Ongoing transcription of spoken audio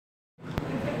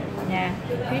nè,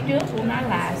 phía trước của nó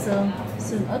là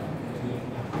xương ức,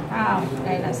 thấy không?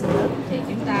 Đây là xương ức, thì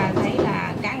chúng ta thấy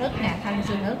là cán ức nè, thân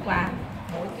xương ức và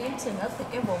mũi kiếm xương ức, thì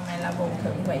cái vùng này là vùng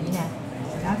thượng vị nè,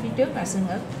 đó phía trước là xương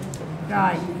ức.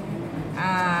 Rồi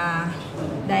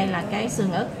đây là cái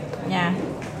xương ức nha.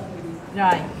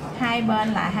 Rồi hai bên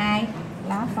là hai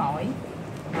lá phổi,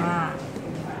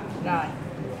 rồi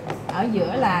ở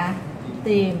giữa là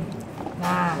tiền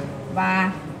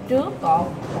và trước cột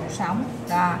sống.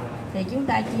 Rồi thì chúng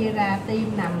ta chia ra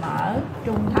tim nằm ở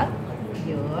trung thất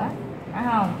giữa, phải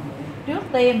không? Trước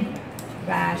tim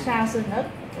và sau xương ức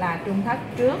là trung thất.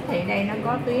 Trước thì đây nó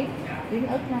có tuyến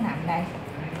ức nó nằm đây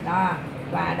đó,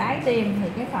 và đáy tim thì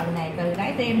cái phần này từ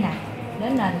đáy tim nè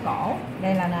đến nền cổ,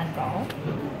 đây là nền cổ,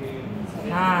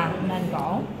 nền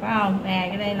cổ, phải không? Nè,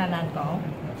 cái đây là nền cổ,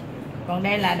 còn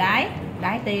đây là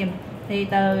đáy tim, thì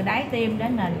từ đáy tim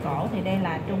đến nền cổ thì đây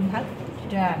là trung thất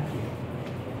trên,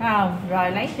 phải không?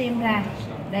 Rồi lấy tim ra,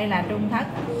 đây là trung thất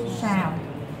sau.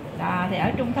 Đó, thì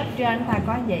ở trung thất trên chúng ta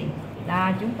có gì?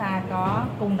 Đó, chúng ta có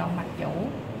cung động mạch chủ,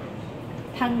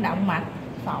 thân động mạch,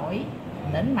 phổi,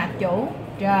 tĩnh mạch chủ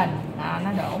trên, đó,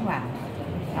 nó đổ vào.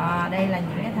 Đó, đây là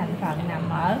những cái thành phần nằm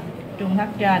ở trung thất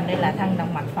trên. Đây là thân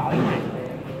động mạch phổi này,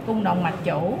 cung động mạch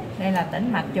chủ, đây là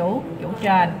tĩnh mạch chủ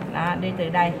trên, đó, đi từ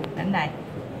đây đến đây.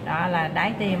 Đó là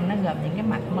đáy tim, nó gồm những cái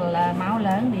mạch máu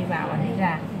lớn đi vào và đi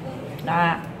ra.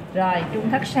 Đó, rồi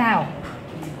trung thất sau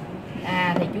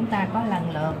thì chúng ta có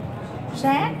lần lượt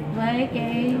sát với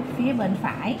cái phía bên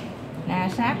phải,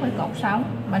 sát với cột sống,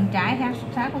 bên trái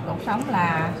sát với cột sống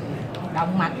là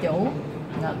động mạch chủ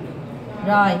ngực.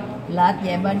 Rồi lệch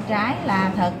về bên trái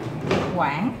là thực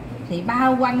quản, thì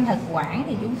bao quanh thực quản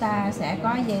thì chúng ta sẽ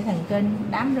có dây thần kinh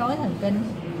đám rối thần kinh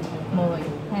 10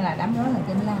 hay là đám rối thần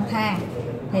kinh lang thang.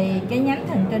 Thì cái nhánh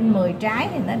thần kinh 10 trái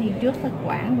thì nó đi trước thực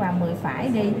quản và 10 phải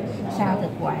đi sau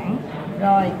thực quản.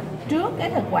 Rồi trước cái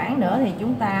thực quản nữa thì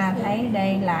chúng ta thấy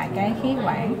đây là cái khí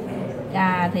quản,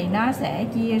 thì nó sẽ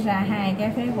chia ra hai cái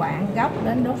phế quản gốc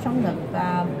đến đốt sống ngực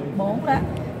 4 đó,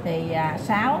 thì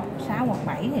 6 hoặc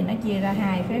 7 thì nó chia ra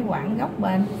hai phế quản gốc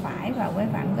bên phải và phế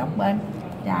quản gốc bên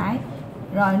trái.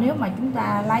 Rồi nếu mà chúng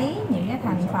ta lấy những cái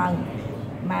thành phần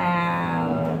mà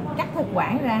cắt thực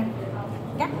quản ra,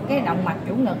 cắt cái động mạch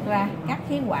chủ ngực ra, cắt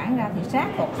khí quản ra, thì sát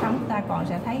cột sống ta còn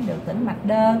sẽ thấy được tĩnh mạch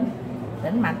đơn,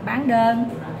 tĩnh mạch bán đơn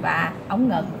và ống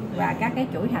ngực và các cái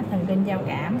chuỗi hạch thần kinh giao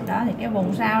cảm. Đó thì cái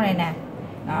vùng sau này nè,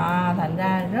 đó, thành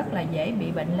ra rất là dễ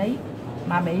bị bệnh lý,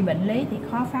 mà bị bệnh lý thì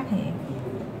khó phát hiện,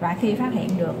 và khi phát hiện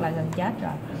được là gần chết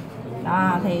rồi.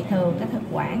 Đó thì thường cái thực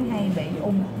quản hay bị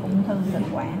ung thư thực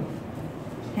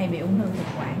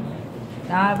quản,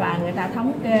 đó, và người ta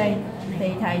thống kê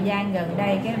thì thời gian gần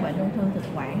đây cái bệnh ung thư thực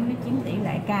quản nó chiếm tỷ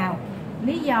lệ cao.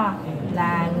 Lý do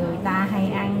là người ta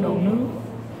hay ăn đồ nướng,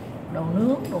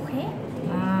 đồ khét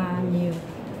nhiều.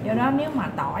 Do đó nếu mà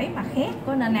tỏi mà khét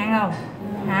có nên ăn không?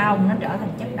 Không, nó trở thành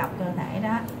chất độc cơ thể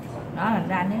đó. Đó thành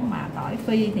ra nếu mà tỏi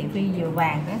phi thì phi vừa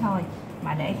vàng thế thôi,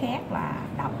 mà để khét là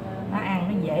độc, nó ăn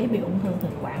nó dễ bị ung thư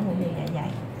thực quản cũng như dạ dày.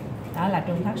 Đó là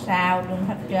trung thất sau, trung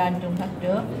thất trên, trung thất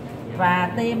trước, và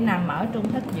tim nằm ở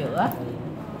trung thất giữa.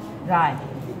 Rồi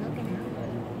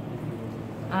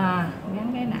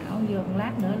gắn cái não vô,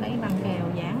 lát nữa lấy băng keo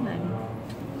dán lên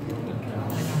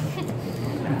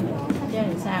chứ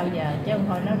làm sao giờ, chứ không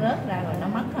thôi nó rớt ra rồi nó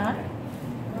mất hết,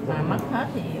 mà mất hết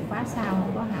thì khóa sau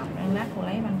không có học. Đang lát cô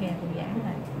lấy băng keo cô dán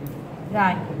lên.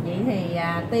 Rồi vậy thì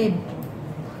tim.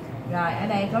 Rồi ở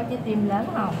đây có trái tim lớn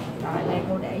không? Rồi đây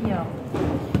cô để vô.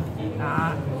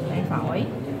 Đó, đây phổi.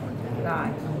 Rồi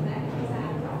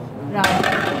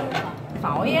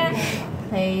phổi á,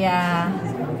 thì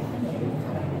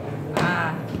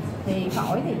thì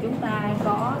phổi thì chúng ta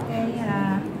có cái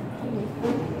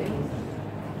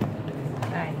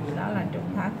đây, đó là trung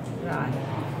thất. Rồi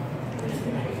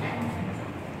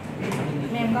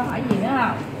em có hỏi gì nữa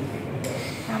không?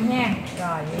 Không nha.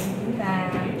 Rồi vậy chúng ta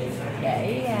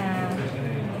để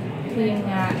khiêng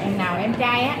em nào em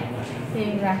trai á,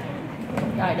 khiêng ra.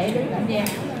 Rồi để đứng lên em.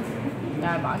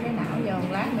 Rồi bỏ cái não vô,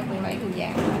 lát nữa cô lấy cô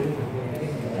dán.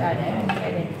 Rồi để em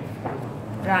đây đi.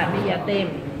 Rồi bây giờ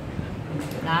tim.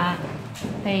 Đó.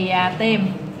 Thì tim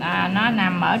nó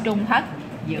nằm ở trung thất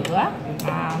giữa,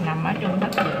 nằm ở trung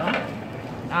thất giữa.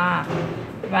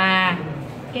 Và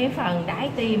cái phần đáy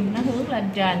tim nó hướng lên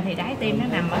trên, thì đáy tim nó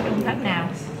nằm ở trung thất nào?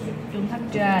 Trung thất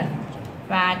trên.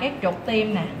 Và cái trục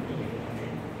tim nè,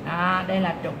 đây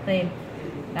là trục tim.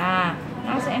 Đó,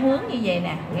 nó sẽ hướng như vậy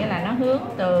nè, nghĩa là nó hướng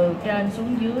từ trên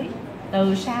xuống dưới,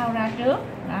 từ sau ra trước.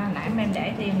 Đó, nãy em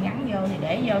để tim gắn vô thì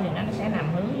để vô thì nó sẽ nằm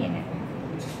hướng vậy nè,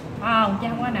 không, chứ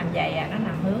không có nằm vậy nó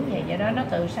nằm hướng vậy. Do đó nó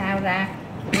từ sau ra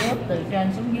trước, từ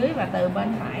trên xuống dưới và từ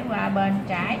bên phải qua qua bên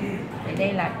trái thì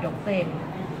đây là trục tim,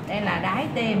 đây là đáy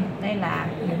tim, đây là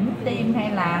đỉnh tim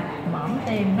hay là mõm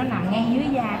tim, nó nằm ngay dưới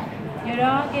da. Do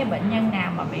đó cái bệnh nhân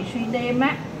nào mà bị suy tim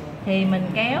á thì mình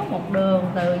kéo một đường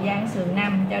từ gian sườn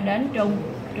 5 cho đến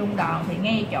trung đòn thì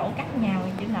ngay chỗ cắt nhau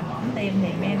chính là mõm tim. Thì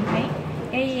mấy em thấy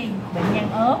cái bệnh nhân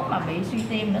ốm mà bị suy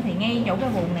tim nữa thì ngay chỗ cái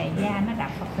vùng này da nó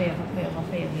đập phập phều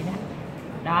vậy đó.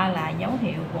 Đó là dấu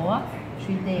hiệu của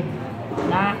suy tim.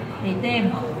 Đó thì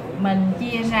tim mình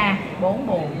chia ra 4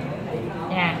 buồng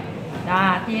nha.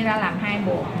 Đó, chia ra làm 2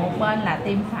 buồng, một bên là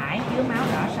tim phải chứa máu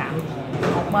đỏ sậm,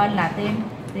 một bên là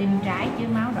tim trái chứa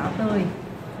máu đỏ tươi.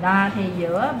 Đó thì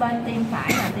giữa bên tim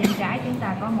phải và tim trái chúng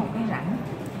ta có một cái rãnh,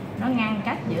 nó ngăn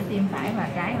cách giữa tim phải và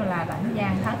trái, gọi là rãnh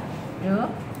gian thất trước.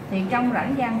 Thì trong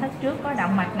rãnh gian thất trước có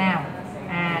động mạch nào?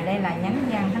 Đây là nhánh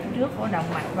gian thất trước của động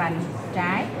mạch vành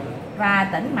trái, và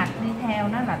tĩnh mạch đi theo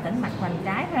nó là tĩnh mạch vành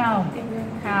trái, phải không?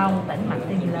 Không, tĩnh mạch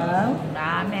tim lớn.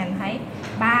 Đó, mấy anh thấy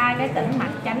 3 cái tĩnh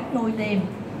mạch chánh nuôi tim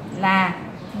là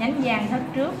nhánh gian thất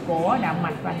trước của động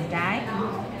mạch vành trái,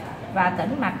 và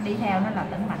tĩnh mạch đi theo nó là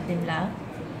tĩnh mạch tim lớn.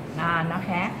 Đó, nó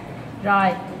khác.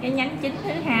 Rồi cái nhánh chính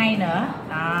thứ hai nữa,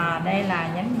 đây là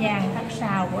nhánh gian thất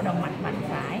sau của động mạch vành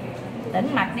phải.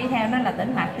 Tĩnh mạch đi theo nó là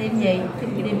tĩnh mạch tim gì?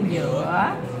 Tim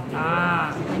giữa.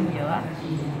 Tim giữa.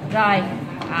 Rồi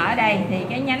ở đây thì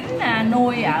cái nhánh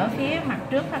nuôi ở phía mặt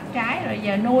trước thất trái, rồi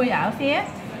giờ nuôi ở phía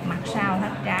mặt sau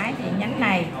thất trái. Thì nhánh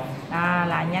này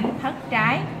là nhánh thất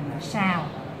trái sau.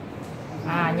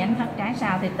 Nhánh thất trái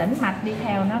sau thì tĩnh mạch đi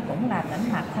theo nó cũng là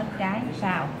tĩnh mạch thất trái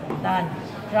sau tên.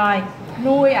 Rồi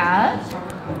nuôi ở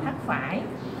thất phải.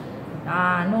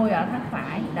 Nuôi ở thất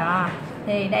phải. Đó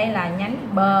thì đây là nhánh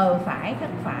bờ phải thất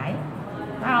phải,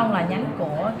 phải không? Là nhánh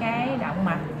của cái động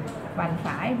mạch vành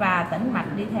phải, và tĩnh mạch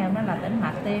đi theo nó là tĩnh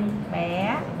mạch tim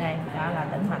bé. Đây, đó là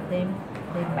tĩnh mạch tim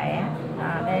bé.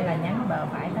 Đây là nhánh bờ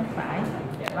phải thất phải,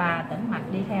 và tĩnh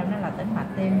mạch đi theo nó là tĩnh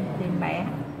mạch tim bé.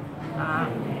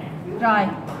 Rồi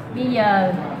bây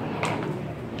giờ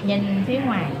nhìn phía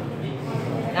ngoài.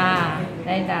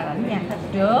 Đây là rãnh gian thất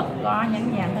trước, có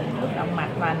nhánh gian thất trước động mạch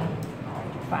vành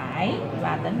phải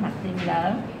và tĩnh mạch tim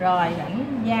lớn. Rồi rãnh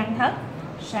gian thất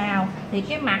sau thì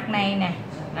cái mặt này nè,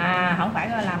 không phải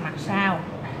gọi là mặt sau,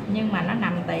 nhưng mà nó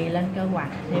nằm tì lên cơ hoạch,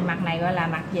 thì mặt này gọi là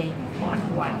mặt gì? Mặt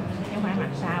hoạch, chứ không phải mặt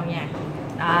sau nha.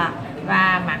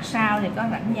 Và mặt sau thì có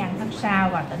rãnh gian thất sau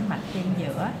và tĩnh mạch tim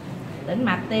giữa. Tĩnh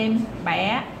mạch tim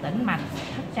bé, tĩnh mạch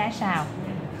thất trái sau.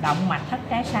 Động mạch thất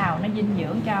trái sau nó dinh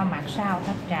dưỡng cho mặt sau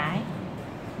thất trái.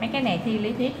 Mấy cái này thi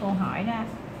lý thuyết cô hỏi đó.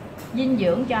 Dinh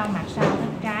dưỡng cho mặt sau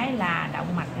thất trái là động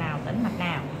mạch nào, tĩnh mạch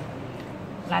nào?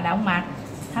 Là động mạch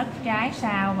thất trái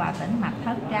sau và tĩnh mạch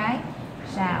thất trái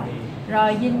sau.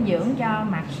 Rồi dinh dưỡng cho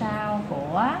mặt sau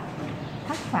của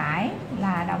thất phải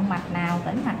là động mạch nào,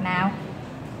 tĩnh mạch nào?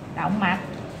 Động mạch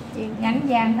nhánh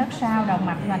gian thất sau, động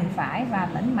mạch vành phải và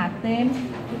tĩnh mạch tim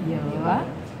giữa.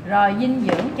 Rồi dinh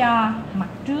dưỡng cho mặt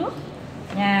trước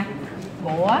nha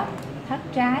của thất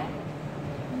trái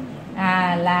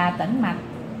là tĩnh mạch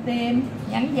tim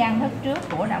nhánh gian thất trước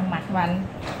của động mạch vành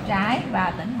trái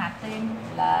và tĩnh mạch tim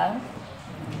lớn.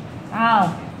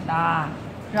 Đó.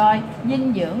 Rồi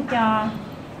dinh dưỡng cho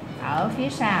ở phía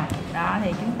sau. Đó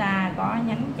thì chúng ta có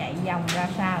nhánh chạy vòng ra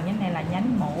sau, nhánh này là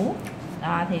nhánh mũ.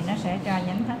 Đó thì nó sẽ cho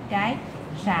nhánh thất trái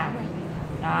sau.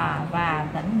 Đó, và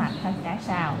tĩnh mạch thất trái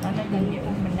sau nó dinh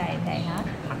dưỡng bên đây hết,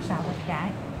 mặt sau thất trái.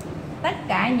 Tất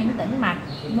cả những tĩnh mạch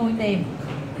nuôi tim,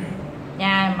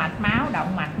 mạch máu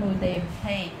động mạch nuôi tim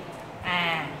thì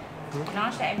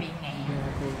nó sẽ bị nghẹn.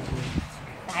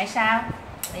 Tại sao?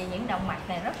 Thì những động mạch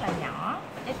này rất là nhỏ.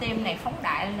 Cái tim này phóng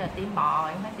đại lên là tim bò,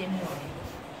 không phải tim người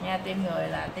nha. Tim người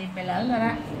là tim bé lớn đó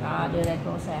đó. Đưa đây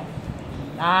cô xem.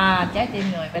 Đó, trái tim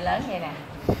người bé lớn vậy nè.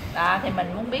 Đó thì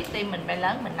mình muốn biết tim mình bé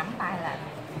lớn mình nắm tay là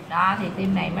đó thì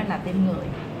tim này mới là tim người,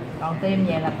 còn tim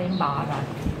về là tim bò rồi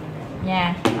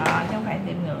nha. Chứ không phải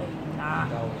tim người. Đó.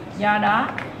 Do đó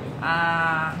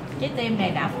cái tim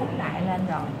này đã phóng đại lên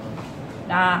rồi.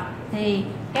 Đó thì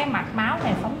cái mạch máu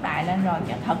này phóng đại lên rồi,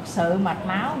 chứ thật sự mạch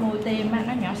máu nuôi tim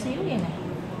nó nhỏ xíu vậy nè.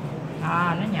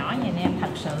 Nó nhỏ vậy nè em, thật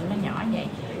sự nó nhỏ vậy.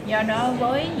 Do đó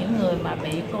với những người mà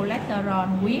bị cholesterol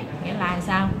huyết, nghĩa là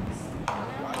sao?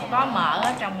 Có mỡ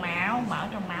ở trong máu, mỡ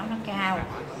trong máu nó cao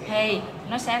thì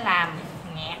nó sẽ làm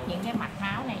nghẹt những cái mạch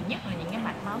máu này, nhất là những cái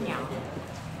mạch máu nhỏ.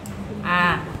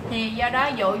 Thì do đó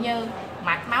dụ như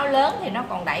mạch máu lớn thì nó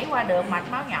còn đẩy qua được,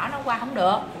 mạch máu nhỏ nó qua không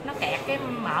được, nó kẹt cái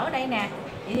mỡ đây nè.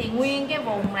 Vậy thì nguyên cái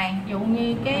vùng này, dụ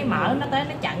như cái mỡ nó tới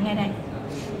nó chặn ngay đây,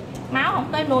 máu không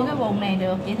tới nuôi cái vùng này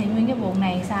được, vậy thì nguyên cái vùng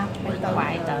này sao? Bị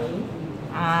hoại tử.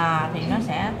 Thì nó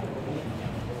sẽ,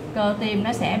 cơ tim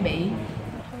nó sẽ bị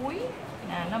thúi,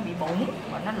 nó bị bụng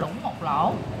và nó lủng một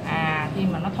lỗ. khi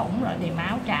mà nó thủng rồi thì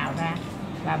máu trào ra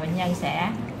và bệnh nhân sẽ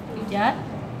chết,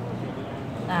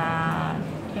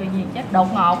 coi như chết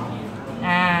đột ngột,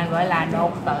 gọi là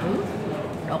đột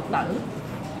tử.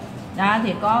 Đó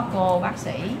thì có cô bác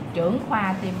sĩ trưởng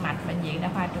khoa tim mạch bệnh viện Đa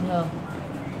khoa Trung ương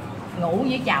ngủ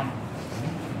với chồng,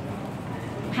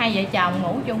 hai vợ chồng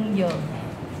ngủ chung giường,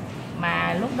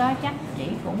 mà lúc đó chắc chỉ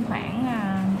cũng khoảng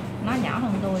nó nhỏ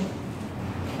hơn tôi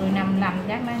 55,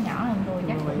 chắc nó nhỏ hơn tôi,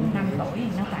 chắc cũng 5 tuổi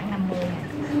thì nó khoảng 50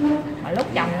 nè. Mà lúc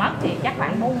chồng mất thì chắc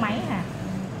khoảng 40 mấy nè.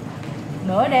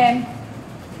 Nửa đêm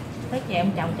thức dậy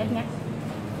ông chồng chết ngắt.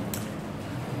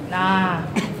 Đó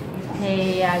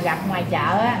thì gặp ngoài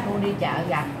chợ á, cô đi chợ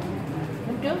gặp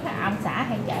lúc trước ông xã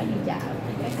hay chở đi chợ,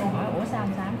 cái cô hỏi ủa sao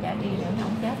ông xã chở đi nữa nó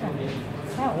không chết rồi,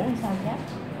 nói ủa sao chết,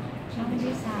 nó không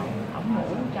biết sao ổng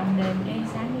ngủ trong đêm cái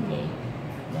sáng cái gì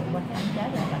rồi mình ông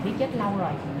chết rồi, là biết chết lâu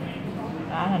rồi.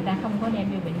 Đó, thành ra không có đem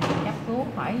vô bệnh viện cấp cứu,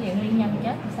 hỏi về nguyên nhân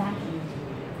chết thì sao.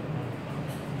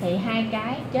 Thì hai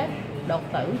cái chết đột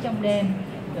tử trong đêm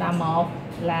là một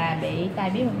là bị tai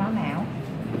biến mạch máu não,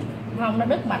 không, nó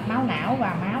đứt mạch máu não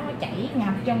và máu nó chảy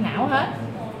ngập trong não hết,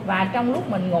 và trong lúc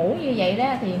mình ngủ như vậy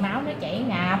đó thì máu nó chảy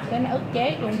ngập, cái nó ức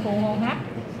chế trung khu hô hấp,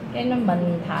 cái nó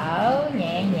mình thở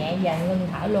nhẹ nhẹ dần ngưng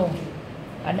thở luôn,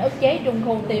 và nó ức chế trung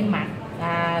khu tim mạch,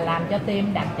 làm cho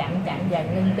tim đập chậm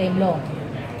dần ngưng tim luôn,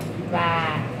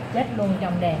 và chết luôn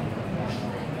trong đêm.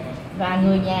 Và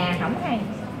người nhà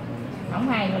không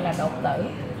hay gọi là đột tử.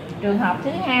 Trường hợp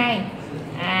thứ hai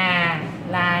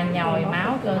là nhồi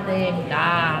máu cơ tim,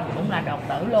 đó cũng là đột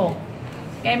tử luôn.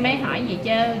 Cái mấy hỏi gì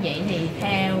chứ, vậy thì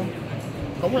theo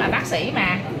cũng là bác sĩ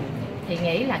mà thì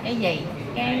nghĩ là cái gì,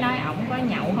 cái nói ổng có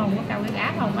nhậu không, có cao huyết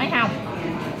áp không, mấy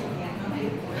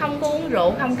không có uống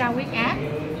rượu, không cao huyết áp.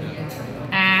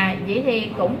 Vậy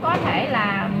thì cũng có thể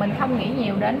là mình không nghĩ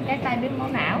nhiều đến cái tai biến máu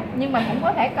não, nhưng mà cũng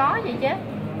có thể có vậy chứ,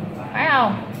 phải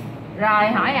không? Rồi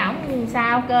hỏi ổng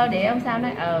sao cơ địa ông sao,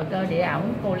 nói cơ địa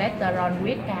ổng cholesterol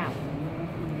huyết cao.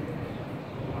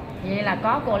 Vậy là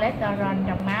có cholesterol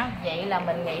trong máu, vậy là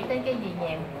mình nghĩ đến cái gì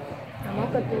nhiều? Máu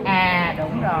cơ tim.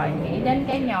 Đúng rồi, nghĩ đến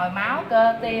cái nhồi máu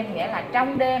cơ tim, nghĩa là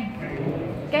trong đêm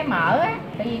cái mỡ á,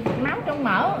 tại vì máu trong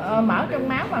mỡ trong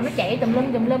máu mà nó chạy tùm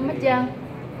lum hết trơn,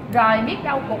 rồi biết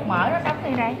đâu cục mỡ nó đóng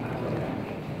đây đây,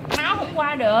 máu không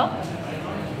qua được,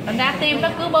 thành ra tim nó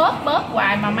cứ bớt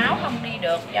hoài mà máu không đi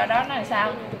được, do đó nó là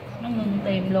sao, nó ngưng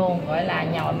tim luôn, gọi là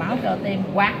nhồi máu cơ tim.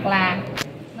 Hoặc là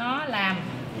nó làm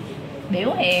biểu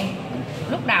hiện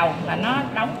lúc đầu là nó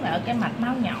đóng ở cái mạch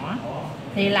máu nhỏ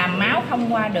thì làm máu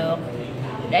không qua được,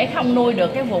 để không nuôi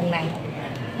được cái vùng này,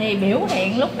 thì biểu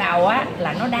hiện lúc đầu á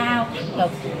là nó đau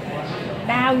ngực,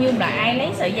 đau như là ai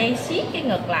lấy sợi dây siết cái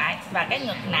ngực lại, và cái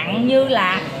ngực nặng như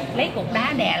là lấy cục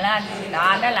đá đè lên.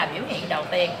 Đó là biểu hiện đầu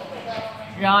tiên.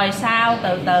 Rồi sau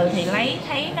từ từ thì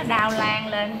thấy nó đau lan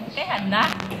lên cái hình đó,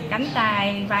 cánh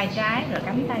tay vai trái rồi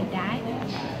cánh tay trái,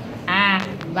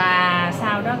 và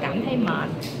sau đó cảm thấy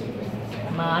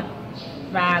mệt,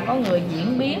 và có người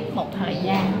diễn biến một thời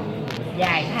gian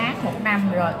vài tháng, 1 năm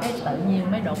rồi cái tự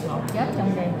nhiên mới đột ngột chết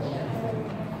trong đêm.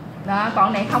 Đó,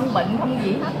 còn này không bệnh không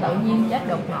gì hết, tự nhiên chết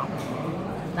đột ngột.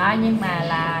 Đó, nhưng mà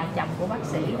là chồng của bác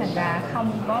sĩ, thành ra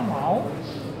không có mổ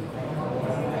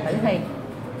tử thi,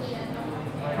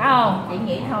 phải không? Chỉ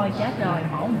nghĩ thôi chết rồi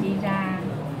mổ chi ra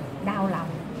đau lòng,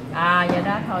 do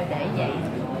đó thôi để vậy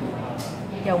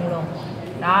chung luôn.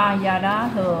 Đó, do đó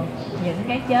thường những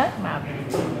cái chết mà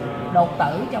đột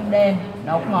tử trong đêm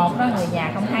đột ngột đó, người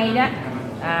nhà không hay đó,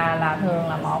 là thường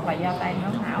là một là do tai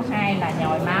biến não, hai là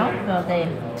nhồi máu cơ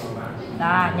tim.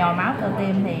 Đó, nhồi máu cơ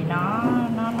tim thì nó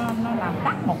làm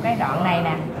tắc một cái đoạn này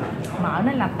nè, mỡ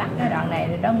nó làm tắc cái đoạn này,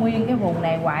 thì đó nguyên cái vùng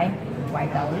này hoại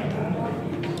tử.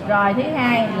 Rồi thứ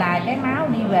hai là cái máu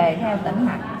đi về theo tĩnh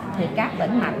mạch, thì các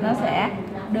tĩnh mạch nó sẽ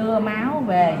đưa máu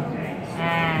về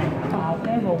một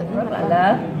cái vùng rất là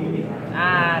lớn.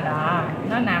 Đó,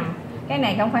 nó nằm, cái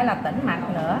này không phải là tĩnh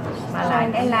mạch nữa mà là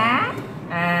cái lá,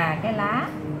 cái lá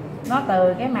nó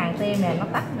từ cái màng tim này nó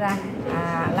tách ra,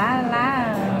 lá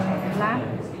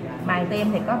màng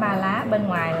tim thì có 3 lá, bên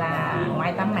ngoài là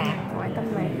ngoại tâm mạc,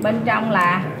 bên trong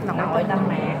là nội tâm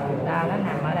mạc. Đó, nó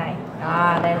nằm ở đây.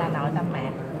 Đó, đây là nội tâm mạc.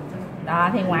 Đó,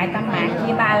 thì ngoại tâm mạc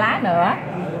chia 3 lá nữa,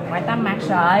 ngoại tâm mạc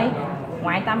sợi,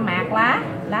 ngoại tâm mạc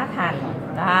lá thành,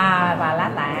 đó, và lá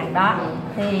tạng. Đó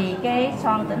thì cái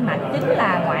xoang tĩnh mạch chính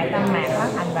là ngoại tâm mạc, lá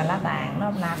thành và lá tạng,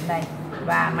 nó nằm đây,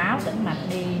 và máu tĩnh mạch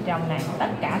đi trong này, tất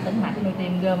cả tĩnh mạch nuôi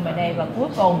tim gom về đây, và cuối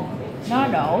cùng nó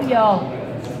đổ vô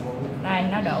đây,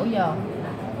 nó đổ vô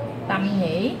tâm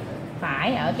nhĩ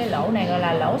phải ở cái lỗ này, gọi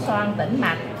là lỗ xoang tĩnh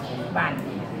mạch vành.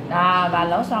 Đó, và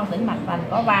lỗ xoang tĩnh mạch vành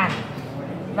có van,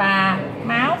 và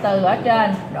máu từ ở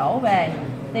trên đổ về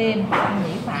tim tâm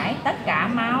nhĩ phải. Tất cả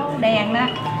máu đen đó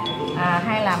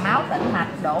hay là máu tĩnh mạch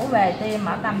đổ về tim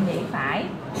ở tâm nhĩ phải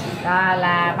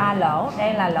là 3 lỗ.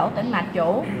 Đây là lỗ tĩnh mạch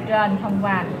chủ, trên không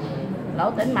van,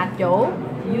 lỗ tĩnh mạch chủ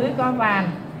dưới có van,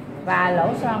 và lỗ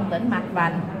son tĩnh mạch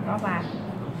vành có van.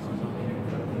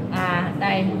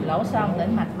 Đây lỗ son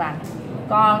tĩnh mạch vành.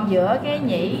 Còn giữa cái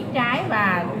nhĩ trái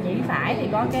và nhĩ phải thì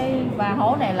có cái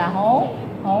hố này là hố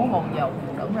bột dục.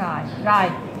 Đúng rồi. Rồi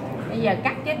bây giờ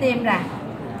cắt trái tim ra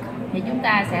thì chúng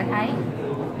ta sẽ thấy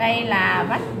đây là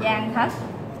vách gian thất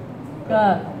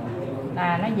cơ,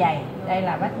 nó dày. Đây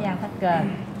là vách gian thất cơ.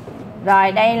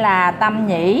 Rồi đây là tâm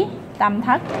nhĩ, tâm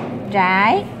thất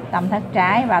trái, tâm thất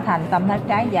trái và thành tâm thất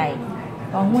trái dày.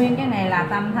 Còn nguyên cái này là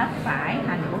tâm thất phải,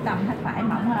 thành của tâm thất phải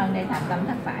mỏng hơn. Đây thành tâm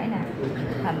thất phải nè,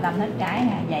 thành tâm thất trái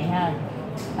nè, dày hơn.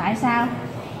 Tại sao?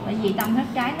 Bởi vì tâm thất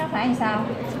trái nó phải sao?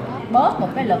 Bóp một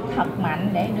cái lực thật mạnh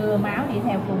để đưa máu đi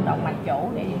theo cung động mạch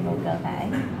chủ để đi vào cơ thể.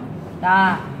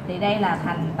 Đó, thì đây là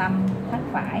thành tâm thất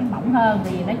phải mỏng hơn,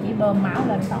 vì nó chỉ bơm máu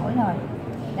lên phổi thôi.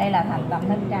 Đây là thành tâm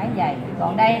thất trái dày.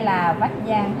 Còn đây là vách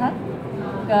gian thất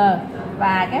cơ,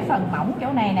 và cái phần mỏng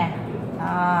chỗ này nè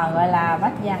gọi là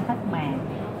vách gian thất màng.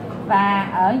 Và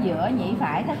ở giữa nhĩ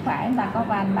phải thất phải chúng ta có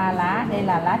van 3 lá. Đây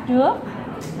là lá trước,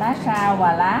 lá sau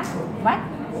và lá vách.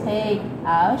 Thì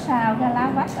ở sau cái lá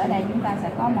vách ở đây chúng ta sẽ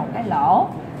có một cái lỗ,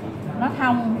 nó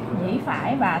thông nhĩ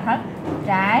phải và thất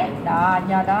trái.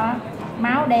 Do đó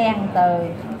máu đen từ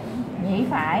nhĩ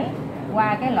phải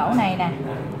qua cái lỗ này nè,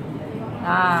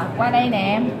 qua đây nè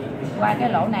em, qua cái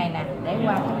lỗ này nè để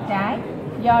qua thất trái.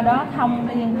 Do đó thông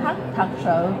liên thất thật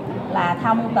sự là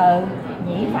thông từ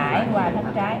nhĩ phải qua thất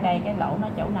trái. Đây cái lỗ nó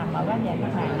chỗ nằm ở vách gian thất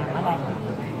màng, nằm ở đây.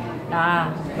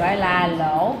 Gọi là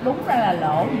lỗ, đúng ra là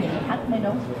lỗ nhĩ thất mới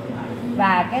đúng.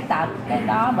 Và cái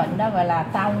đó bệnh đó gọi là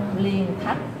thông liên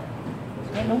thất,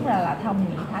 cái đúng ra là thông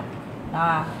nhĩ thất.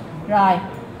 Rồi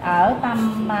ở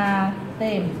tâm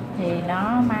tim thì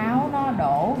máu nó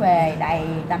đổ về đầy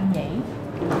tâm nhĩ.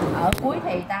 Ở cuối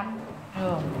thì tâm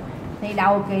trường, thì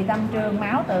đầu kỳ tâm trương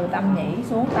máu từ tâm nhĩ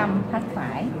xuống tâm thất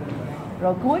phải,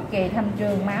 rồi cuối kỳ tâm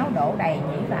trương máu đổ đầy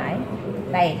nhĩ phải,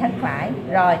 đầy thất phải.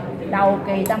 Rồi đầu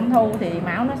kỳ tâm thu thì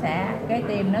máu nó sẽ, cái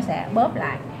tim nó sẽ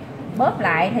bóp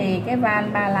lại thì cái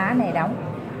van 3 lá này đóng,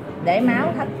 để máu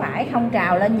thất phải không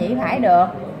trào lên nhĩ phải được,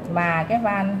 mà cái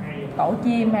van tổ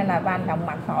chim hay là van động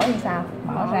mạch phổi thì sao,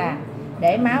 mở ra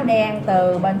để máu đen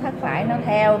từ bên thất phải nó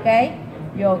theo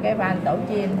vô cái van tổ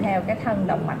chim, theo cái thân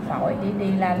động mạch phổi để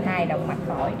đi lên 2 động mạch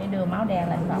phổi để đưa máu đen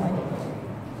lên phổi.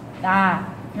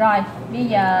 Rồi bây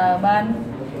giờ bên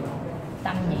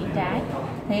tâm nhĩ trái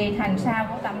thì thành sao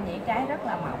của tâm nhĩ trái rất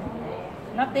là mỏng,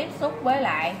 nó tiếp xúc với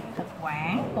lại thực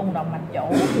quản, cung động mạch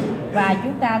chủ, và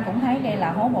chúng ta cũng thấy đây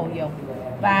là hố bầu dục,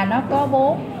 và nó có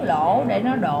 4 lỗ để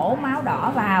nó đổ máu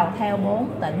đỏ vào theo 4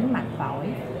 tĩnh mạch phổi.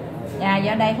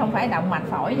 Do đây không phải động mạch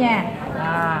phổi nha,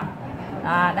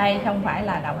 đây không phải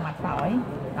là động mạch phổi,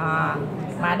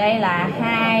 mà đây là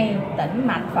 2 tĩnh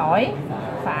mạch phổi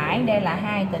phải, đây là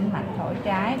 2 tĩnh mạch phổi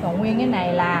trái. Còn nguyên cái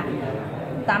này là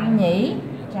tâm nhĩ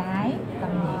trái, tâm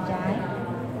nhĩ trái.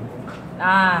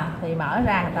 Thì mở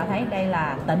ra người ta thấy đây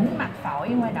là tĩnh mạch phổi,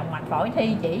 không phải động mạch phổi.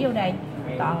 Thi chỉ vô đây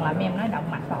toàn là em nói động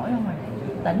mạch phổi không à,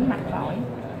 tĩnh mạch phổi.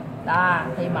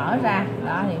 Thì mở ra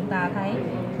thì chúng ta thấy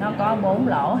nó có 4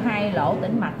 lỗ, 2 lỗ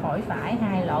tĩnh mạch phổi phải,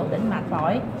 2 lỗ tĩnh mạch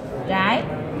phổi trái.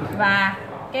 Và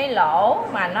cái lỗ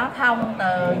mà nó thông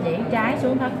từ nhĩ trái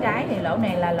xuống thất trái thì lỗ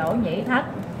này là lỗ nhĩ thất,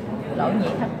 lỗ nhĩ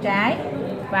thất trái,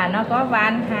 và nó có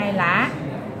van 2 lá.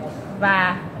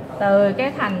 Và từ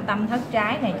cái thành tâm thất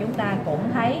trái này chúng ta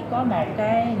cũng thấy có một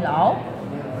cái lỗ,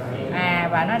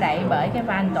 và nó đậy bởi cái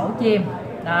van tổ chim.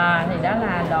 Thì đó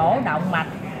là lỗ động mạch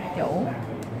chủ.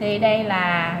 Thì đây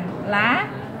là lá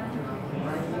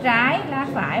trái, lá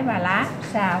phải và lá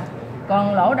sau.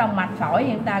 Còn lỗ động mạch phổi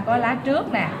thì chúng ta có lá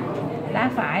trước nè, lá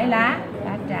phải, lá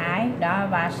trái đó,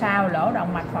 và sau lỗ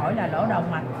động mạch phổi là lỗ động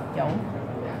mạch chủ.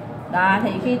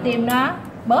 Thì khi tim nó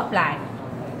bóp lại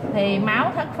thì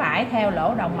máu thất phải theo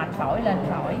lỗ động mạch phổi lên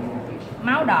phổi,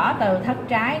 máu đỏ từ thất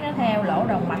trái nó theo lỗ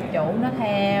động mạch chủ, nó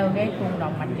theo cái cung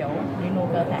động mạch chủ đi nuôi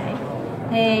cơ thể.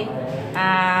 Thì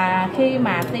khi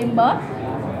mà tim bóp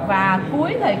và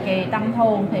cuối thời kỳ tâm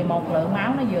thu thì một lượng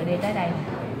máu nó vừa đi tới đây,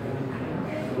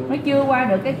 nó chưa qua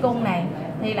được cái cung này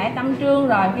thì lại tâm trương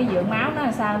rồi, cái lượng máu nó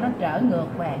làm sao, nó trở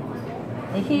ngược về.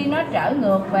 Thì khi nó trở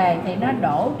ngược về thì nó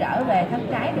đổ trở về thất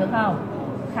trái được không?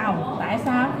 Không. Tại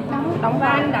sao? Động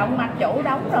van động mạch chủ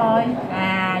đóng rồi,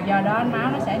 do đó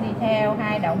máu nó sẽ đi theo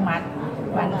 2 động mạch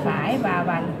vành phải và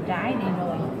vành trái đi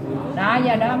nuôi.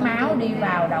 Do đó máu đi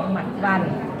vào động mạch vành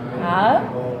ở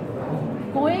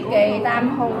cuối kỳ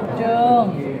tâm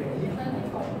trương,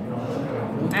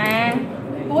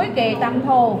 Cuối kỳ Tâm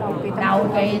Thu, đầu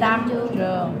kỳ Tâm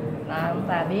Trường. Chúng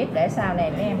ta biết để sau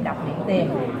này mấy em đọc điện tiền.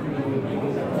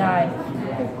 Rồi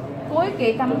cuối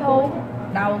kỳ Tâm Thu,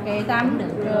 đầu kỳ Tâm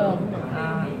Trường.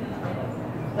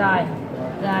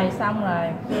 Rồi xong rồi,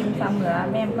 phim xong rồi,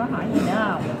 mấy em có hỏi gì nữa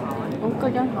không? Cô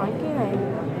cho hỏi cái này,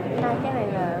 hai cái này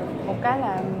là một cái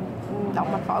là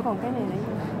động mạch phổi, còn cái này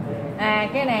là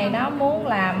cái này nó muốn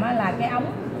làm là cái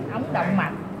ống động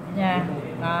mạch nha.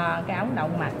 Cái ống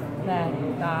động mạch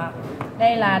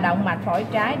đây là động mạch phổi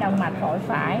trái, động mạch phổi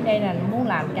phải. Đây là muốn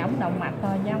làm cái ống động mạch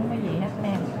thôi chứ không có gì hết nè.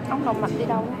 ống động mạch đi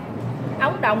đâu?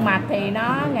 Ống động mạch thì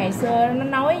nó ngày xưa nó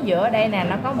nối giữa đây nè,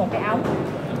 nó có một cái ống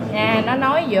nha, nó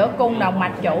nối giữa cung động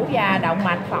mạch chủ và động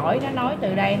mạch phổi, nó nối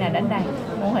từ đây nè đến đây.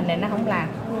 Mô hình này nó không làm.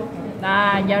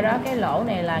 Do đó cái lỗ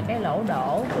này là cái lỗ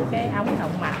đổ của cái ống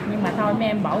động mạch, nhưng mà thôi mấy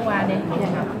em bỏ qua đi.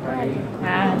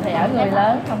 Thì ở người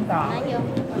lớn không còn.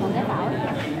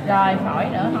 Rồi phổi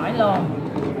nữa hỏi luôn.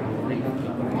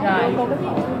 Rồi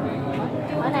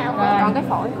còn cái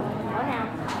phổi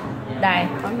đây,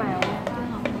 phổi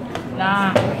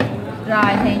màu.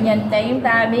 Rồi thì nhìn để chúng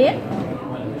ta biết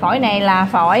phổi này là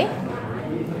phổi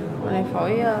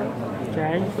phổi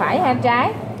phải hay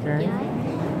trái?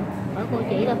 Phổi cô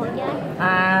chỉ là phổi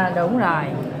trái. Đúng rồi.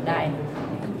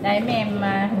 Đây mấy em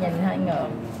nhìn hơi ngược.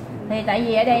 Thì tại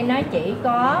vì ở đây nó chỉ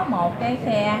có một cái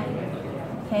khe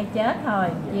chết thôi,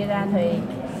 chia ra thùy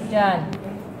trên,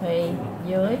 thùy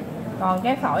dưới. Còn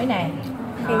cái phổi này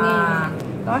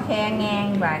có khe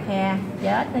ngang và khe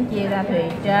chết, nó chia ra thùy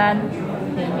trên,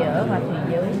 thùy giữa và thùy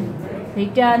dưới. Thùy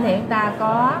trên thì chúng ta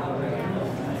có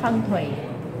phân thùy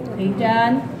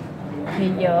trên,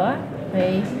 thùy giữa,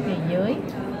 thùy dưới.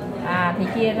 Thì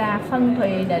chia ra phân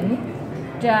thùy đỉnh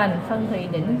trên, phân thùy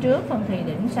đỉnh trước, phân thùy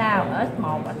đỉnh sau,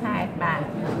 S1, S2, S3.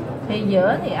 Thì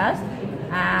giữa thì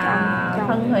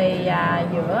phân thùy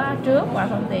giữa trước và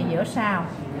phân thùy giữa sau,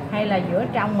 hay là giữa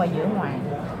trong và giữa ngoài.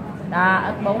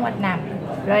 S4, S5.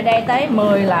 Rồi đây tới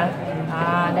 10 lần.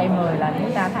 Đây 10 lần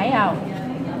chúng ta thấy không?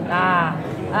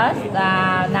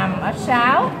 S5,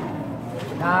 S6.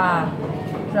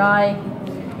 Rồi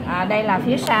đây là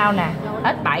phía sau nè,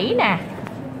 S7 nè,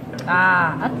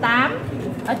 S8,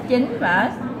 S9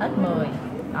 và S10.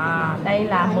 Đây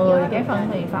là 10 cái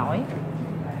phân thùy phổi.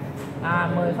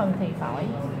 10 phân thùy phổi.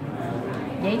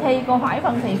 Vậy thi cô hỏi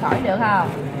phân thùy phổi được không?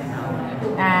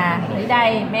 Thì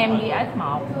đây mấy em ghi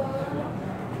S1.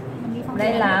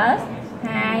 Đây là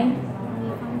S2.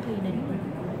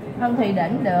 Phân thùy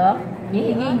đỉnh được. Vậy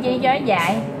thì ghi chi cho nó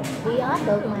dài? Ghi S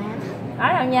được mà.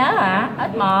 Đó đâu nhớ hả?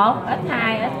 S1,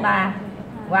 S2, S3.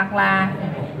 Hoặc là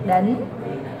đỉnh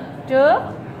trước,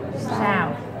 sau.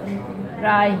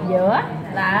 Rồi giữa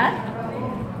là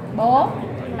S4,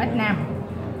 S5.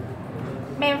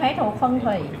 Mấy em phải thuộc phân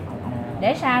thùy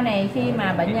để sau này khi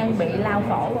mà bệnh nhân bị lao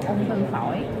phổi hoặc ung thư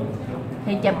phổi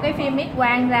thì chụp cái phim X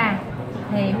quang ra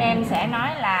thì mấy em sẽ nói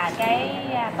là cái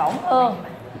tổn thương,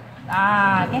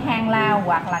 cái hang lao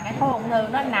hoặc là cái khối ung thư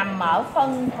nó nằm ở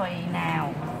phân thùy nào.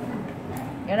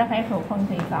 Vậy đó phải thuộc phân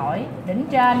thùy phổi. Đỉnh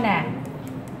trên nè,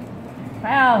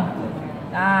 phải không?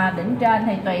 Đỉnh trên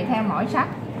thì tùy theo mỗi sách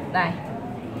đây,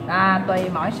 tùy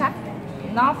mỗi sách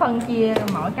nó phân chia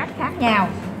mỗi cách khác nhau,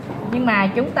 nhưng mà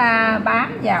chúng ta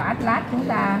bám vào atlas chúng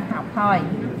ta học thôi.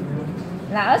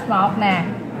 Là S1 nè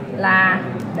là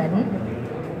đỉnh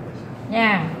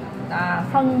nha,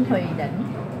 phân thùy đỉnh.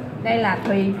 Đây là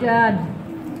thùy trên,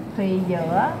 thùy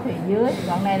giữa, thùy dưới.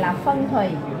 Còn này là phân thùy.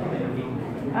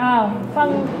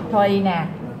 Phân thùy nè,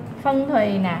 phân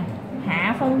thùy nè,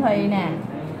 hạ phân thùy nè.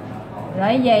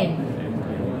 Rồi gì?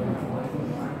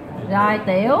 Rồi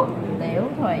tiểu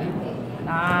thùy.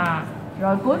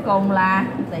 Rồi cuối cùng là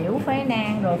tiểu phế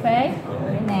nang, rồi phế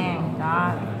nang.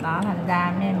 Đó thành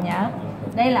ra mấy em nhớ.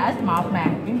 Đây là S1 nè,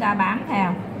 chúng ta bám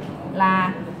theo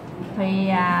là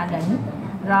thùy đỉnh.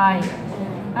 Rồi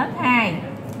S2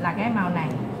 là cái màu này,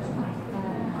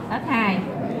 S2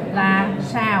 là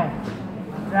sau.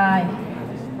 Rồi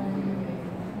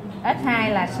S2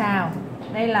 là sau.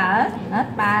 Đây là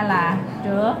S3 là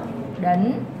trước,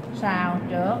 đỉnh, sau,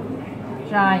 trước.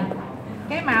 Rồi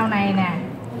cái màu này nè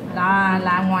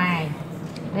là ngoài,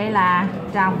 đây là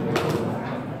trong.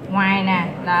 Ngoài nè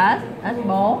là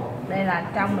S4, đây là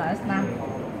trong là S5.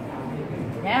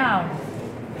 Nhớ không?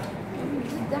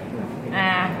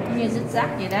 Như zig zag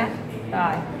vậy đó.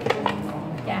 Rồi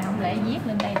cha không lẽ viết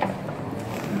lên đây đâu.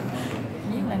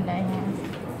 Viết lên đây nha.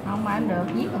 Không mà được,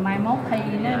 viết rồi mai mốt thi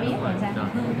nó biết rồi sao.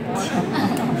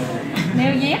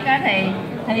 Nếu viết đó thì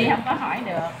thi không có hỏi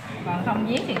được, còn không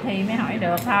viết thì thi mới hỏi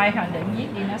được thôi. Còn đừng viết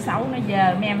đi nó xấu nó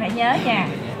dơ, mấy em phải nhớ nha.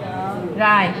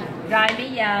 Rồi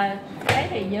bây giờ cái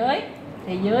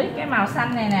thì dưới cái màu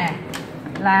xanh này nè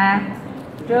là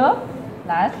trước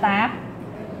là x8,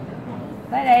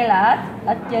 tới đây là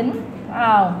x9, phải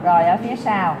không? Rồi ở phía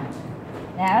sau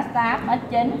nè x8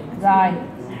 x9, rồi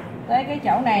tới cái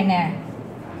chỗ này nè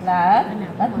là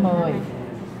x10,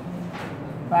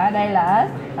 và ở đây là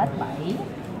x7,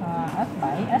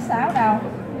 x7 x6 đâu?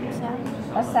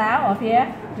 x6 ở phía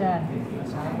trên,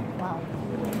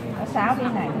 x6 phía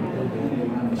này,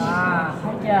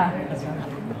 thấy chưa?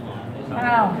 Thấy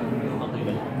không?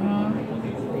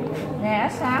 Nè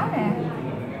x6 nè,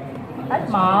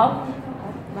 x1,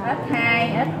 x2,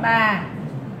 x3,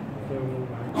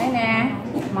 đây nè,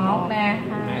 1 nè,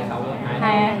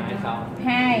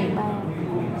 2,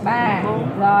 3,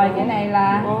 rồi cái này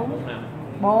là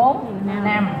 4,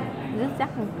 5,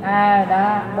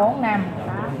 đó 4, 5.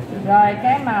 Rồi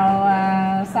cái màu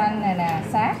xanh này nè,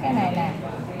 sát cái này nè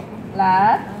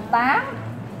là x8,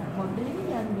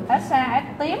 x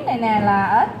tím này nè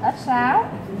là x6,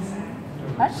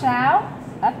 x6,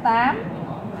 x8,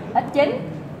 x9,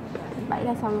 x7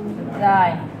 là xong rồi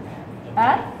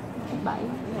x7,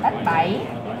 x7,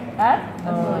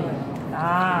 x10,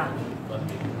 đó,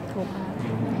 thuộc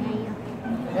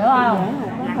được không?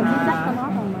 còn zig zag của nó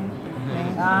rồi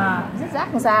mà. Zig zag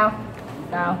làm sao?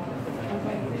 Đâu?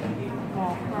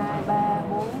 1, 2, 3,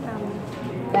 4, 5.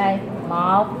 Đây,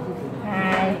 1,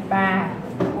 2, 3,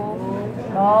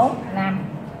 4, 5.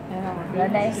 Rồi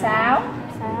đây 6.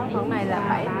 6, còn này là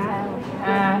 7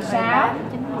 sao? 6.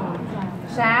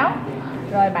 6.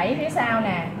 Rồi 7 phía sau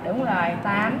nè, đúng rồi,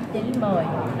 8, 9, 10.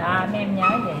 Đó, mấy em nhớ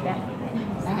vậy đó.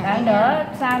 Đợi nữa,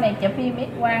 sau này chụp phim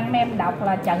X-quang mấy em đọc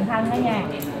là chận thân đó nha.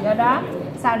 Do đó,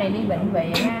 sau này đi bệnh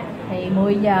viện á, thì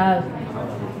 10 giờ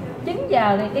 9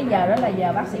 giờ thì cái giờ đó là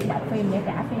giờ bác sĩ đọc phim để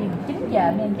trả phim. 9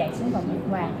 giờ nên chạy xuống phòng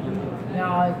X-quang,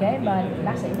 ngồi kế bên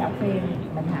bác sĩ đọc phim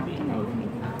mình học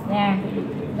nha.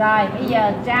 Rồi bây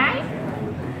giờ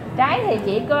trái thì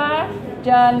chỉ có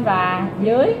trên và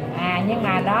dưới, nhưng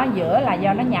mà đó giữa là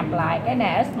do nó nhập lại. Cái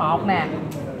này S1 nè,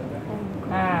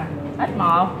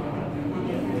 S1,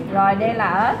 rồi đây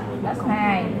là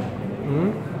S2,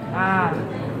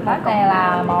 đó này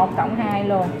là 1 cộng 2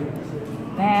 luôn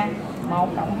nè, 1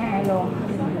 cộng 2 luôn,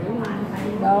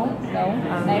 đúng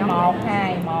đây 1,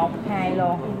 2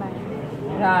 luôn.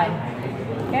 Rồi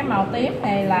cái màu tím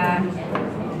này là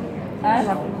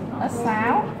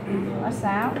S6,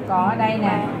 còn ở đây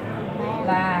nè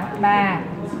là 3,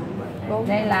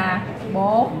 đây là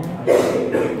 4,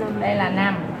 đây là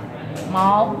 5,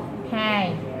 1,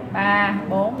 2, 3,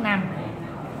 4, 5.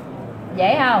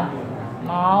 Dễ không?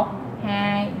 1,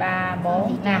 2, 3,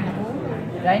 4, 5.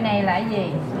 Rồi này là cái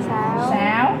gì?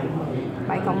 6.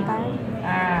 7 cộng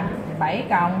 8. 7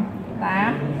 cộng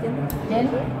 8, 9.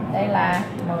 Đây là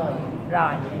 10.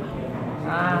 Rồi.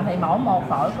 Thì mỗi một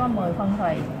phổi có 10 phân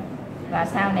thùy. Và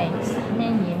sau này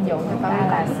nhiệm vụ của ta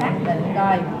là xác định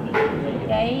coi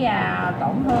cái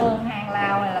tổn thương hang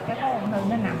lao hay là cái khối ung thư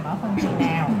nó nằm ở phân thùy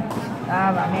nào.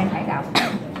 Và em phải đọc.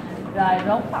 Rồi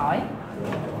rốn phổi.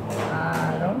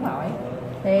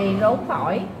 Thì rốn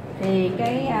phổi thì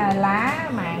cái lá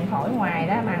màng phổi ngoài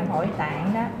đó, màng phổi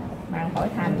tạng đó, màng phổi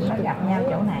thành nó gặp nhau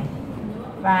chỗ này.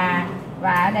 Và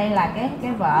ở đây là cái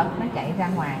vợt nó chạy ra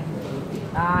ngoài.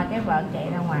 Cái vợt chạy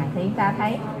ra ngoài thì chúng ta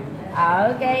thấy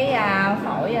ở cái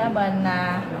phổi ở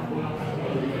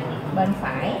bên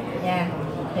phải nha,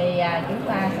 thì chúng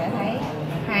ta sẽ thấy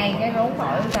hai cái rốn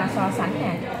phổi chúng ta so sánh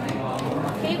nè.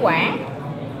 Khí quản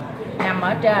nằm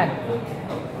ở trên,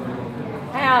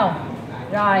 thấy không?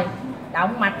 Rồi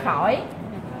động mạch phổi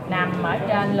nằm ở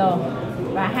trên luôn,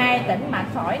 và hai tĩnh mạch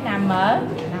phổi nằm ở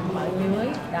dưới.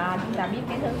 Đó, chúng ta biết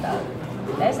cái thứ tự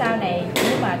để sau này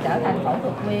nếu mà trở thành phẫu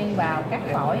thuật viên vào cắt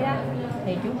phổi á,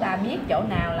 thì chúng ta biết chỗ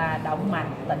nào là động mạch,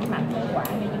 tĩnh mạch, khí quản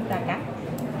để chúng ta cắt.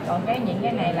 Còn những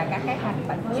cái này là các cái hạch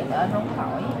bạch huyết ở rốn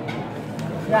phổi.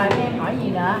 Rồi em hỏi gì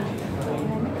nữa?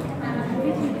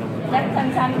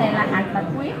 Chấm xanh này là hạch bạch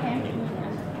huyết em.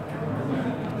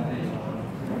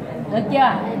 Được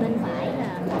chưa? Bên phải là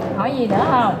hỏi gì nữa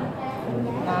không?